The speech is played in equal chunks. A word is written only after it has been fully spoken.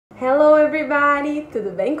Hello everybody!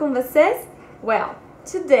 Tudo bem com vocês? Well,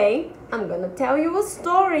 today I'm gonna tell you a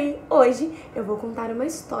story. Hoje eu vou contar uma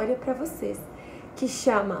história para vocês que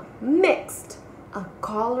chama Mixed, a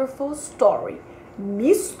colorful story.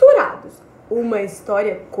 Misturados, uma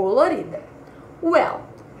história colorida. Well,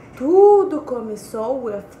 tudo começou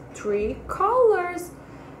with 3 colors: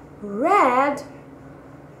 red,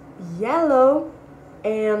 yellow,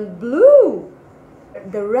 and blue.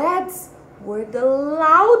 The reds were the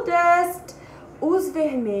loudest. Os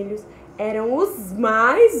vermelhos eram os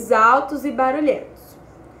mais altos e barulhentos.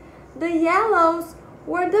 The yellows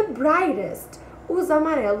were the brightest. Os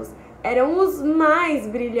amarelos eram os mais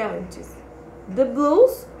brilhantes. The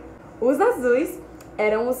blues, os azuis,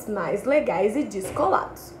 eram os mais legais e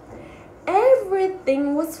descolados.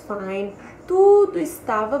 Everything was fine. Tudo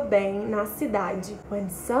estava bem na cidade. When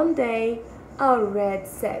someday a red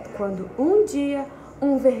said, quando um dia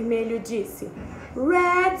um vermelho disse,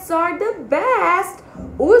 Reds are the best.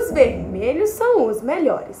 Os vermelhos são os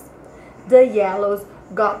melhores. The yellows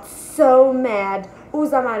got so mad.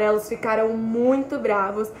 Os amarelos ficaram muito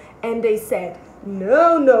bravos. And they said,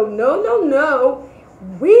 No, no, no, no, no.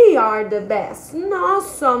 We are the best. Nós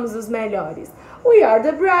somos os melhores. We are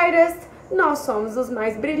the brightest. Nós somos os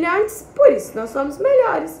mais brilhantes. Por isso nós somos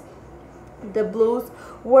melhores. The blues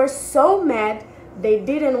were so mad. They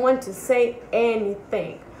didn't want to say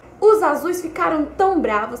anything. Os azuis ficaram tão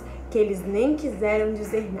bravos que eles nem quiseram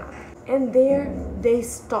dizer nada. And there they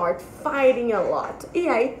start fighting a lot. E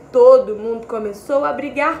aí todo mundo começou a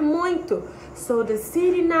brigar muito. So the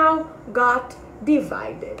city now got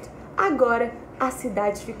divided. Agora a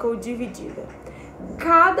cidade ficou dividida.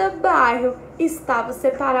 Cada bairro estava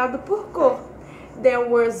separado por cor. There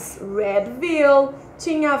was Redville,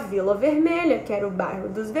 tinha a Vila Vermelha, que era o bairro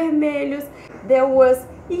dos vermelhos. There was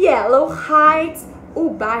Yellow Heights, o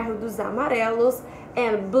bairro dos amarelos.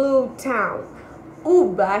 And Blue Town, o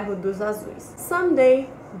bairro dos azuis. Someday,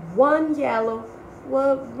 one yellow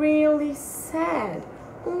was really sad.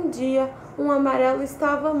 Um dia, um amarelo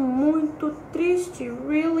estava muito triste,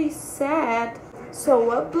 really sad.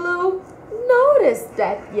 So a blue noticed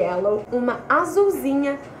that yellow. Uma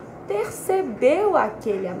azulzinha percebeu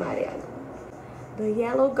aquele amarelo. The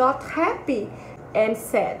yellow got happy and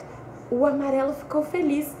said. O amarelo ficou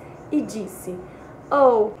feliz e disse,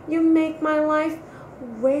 Oh, you make my life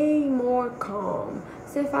way more calm.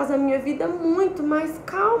 Você faz a minha vida muito mais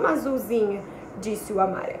calma, azulzinha, disse o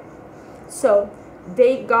amarelo. So,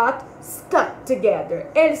 they got stuck together.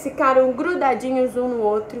 Eles ficaram grudadinhos um no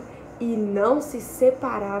outro e não se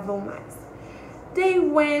separavam mais. They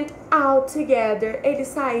went out together. Eles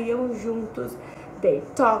saíam juntos. They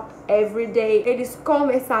talked every day. Eles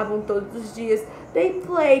conversavam todos os dias. They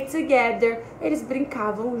played together. Eles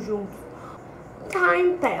brincavam juntos.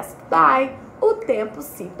 Time passed by. O tempo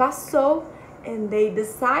se passou. And they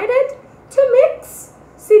decided to mix.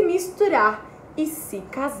 Se misturar e se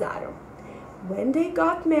casaram. When they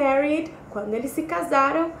got married, quando eles se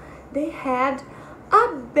casaram, they had a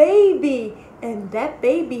baby. And that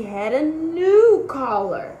baby had a new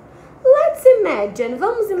color. Let's imagine,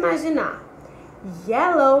 vamos imaginar.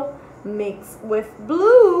 Yellow mixed with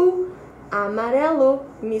blue. Amarelo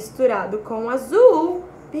misturado com azul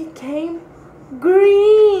became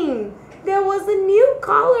green. There was a new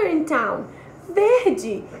color in town.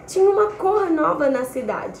 Verde. Tinha uma cor nova na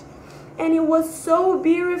cidade. And it was so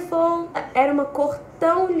beautiful. Era uma cor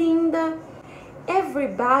tão linda.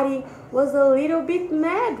 Everybody was a little bit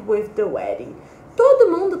mad with the wedding.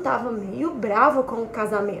 Todo mundo estava meio bravo com o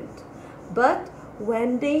casamento. But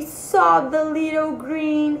when they saw the little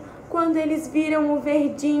green, quando eles viram o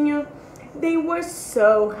verdinho, they were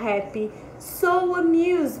so happy, so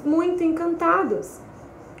amused, muito encantados.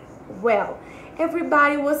 Well,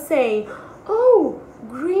 everybody was saying, Oh,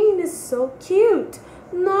 green is so cute.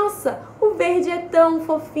 Nossa, o verde é tão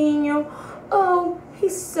fofinho. Oh,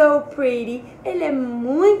 he's so pretty. Ele é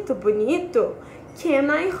muito bonito.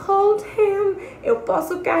 Can I hold him? Eu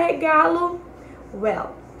posso carregá-lo?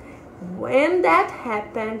 Well, when that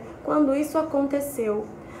happened, quando isso aconteceu,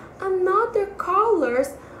 another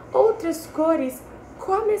colors, outras cores,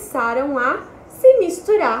 começaram a se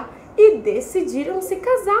misturar e decidiram se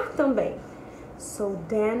casar também. So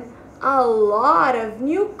then, a lot of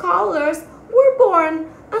new colors were born.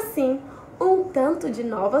 Assim, tanto de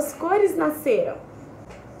novas cores nasceram.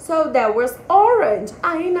 So there was orange.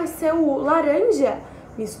 Aí nasceu o laranja,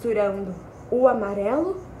 misturando o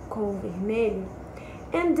amarelo com o vermelho.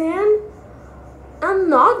 And then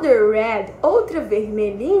another red, outra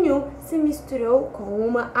vermelhinho, se misturou com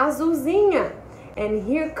uma azulzinha. And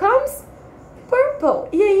here comes purple.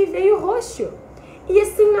 E aí veio roxo. E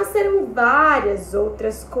assim nasceram várias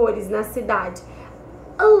outras cores na cidade.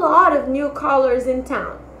 A lot of new colors in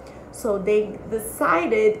town. So they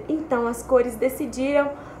decided, então as cores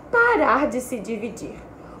decidiram parar de se dividir.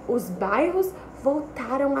 Os bairros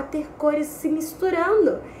voltaram a ter cores se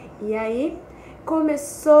misturando. E aí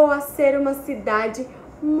começou a ser uma cidade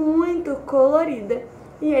muito colorida.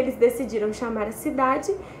 E eles decidiram chamar a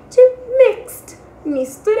cidade de Mixed,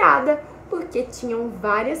 misturada, porque tinham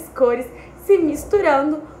várias cores se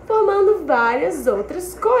misturando, formando várias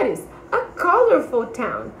outras cores. A colorful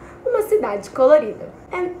town, uma cidade colorida.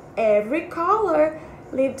 And every color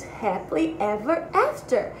lived happily ever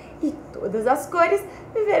after. E todas as cores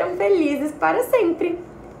viveram felizes para sempre.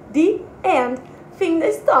 The end. Fim da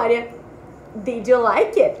história. Did you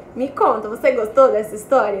like it? Me conta, você gostou dessa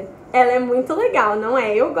história? Ela é muito legal, não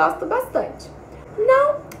é? Eu gosto bastante.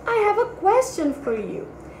 Now, I have a question for you.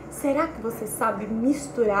 Será que você sabe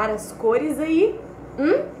misturar as cores aí?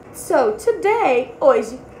 So, today,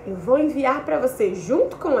 hoje, eu vou enviar para você,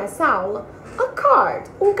 junto com essa aula, a card,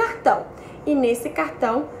 um cartão. E nesse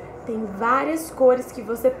cartão tem várias cores que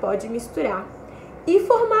você pode misturar e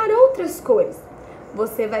formar outras cores.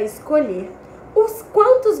 Você vai escolher os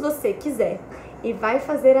quantos você quiser e vai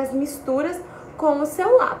fazer as misturas com o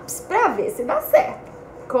seu lápis para ver se dá certo.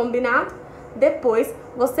 Combinado? Depois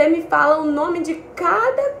você me fala o nome de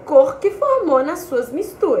cada cor que formou nas suas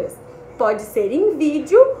misturas. Pode ser em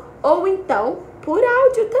vídeo ou então por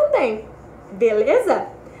áudio também. Beleza?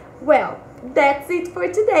 Well, that's it for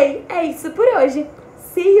today. É isso por hoje.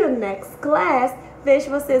 See you next class. Vejo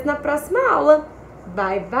vocês na próxima aula.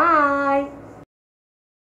 Bye, bye!